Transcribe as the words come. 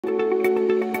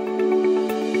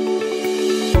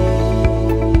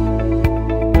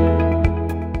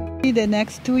especially the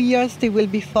next 2 years, they will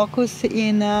be focused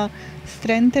in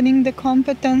strengthening the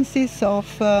competencies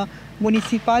of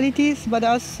municipalities, but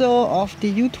also of the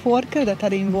youth workers that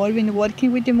are involved in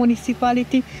working with the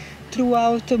municipality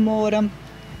throughout more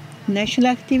national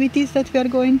activities that we are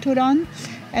going to run.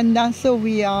 And also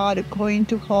we are going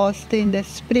to host in the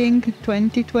spring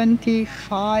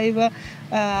 2025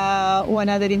 one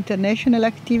other international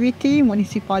activity,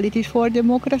 Municipalities for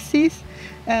Democracies.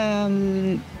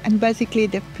 And basically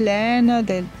the plan,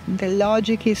 the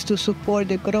logic is to support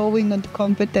the growing of the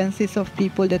competencies of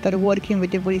people that are working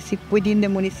with within the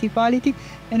municipality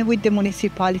and with the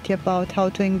municipality about how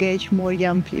to engage more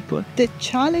young people. The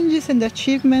challenges and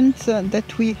achievements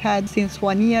that we had since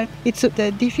 1 year, it's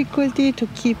the difficulty to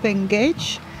keep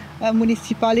engaged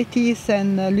municipalities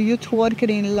and youth workers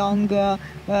in long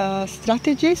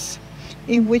strategies,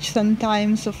 in which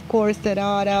sometimes, of course, there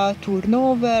are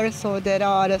turnovers or there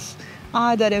are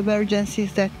other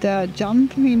emergencies that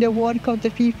jump in the work of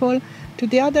the people. To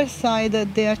the other side,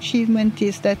 the achievement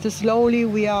is that slowly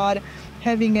we are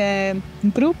having a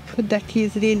group that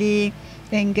is really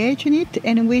engaged in it,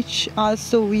 and which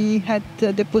also we had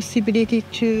the possibility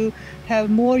to have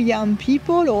more young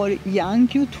people or young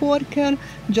youth workers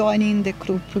joining the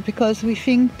group, because we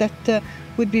think that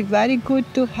would be very good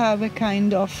to have a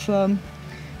kind of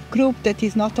group that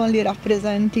is not only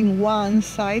representing one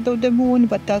side of the moon,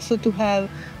 but also to have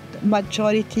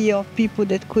majority of people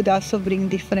that could also bring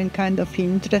different kind of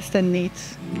interests and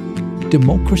needs.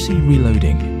 Democracy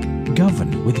Reloading.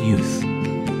 Govern with youth.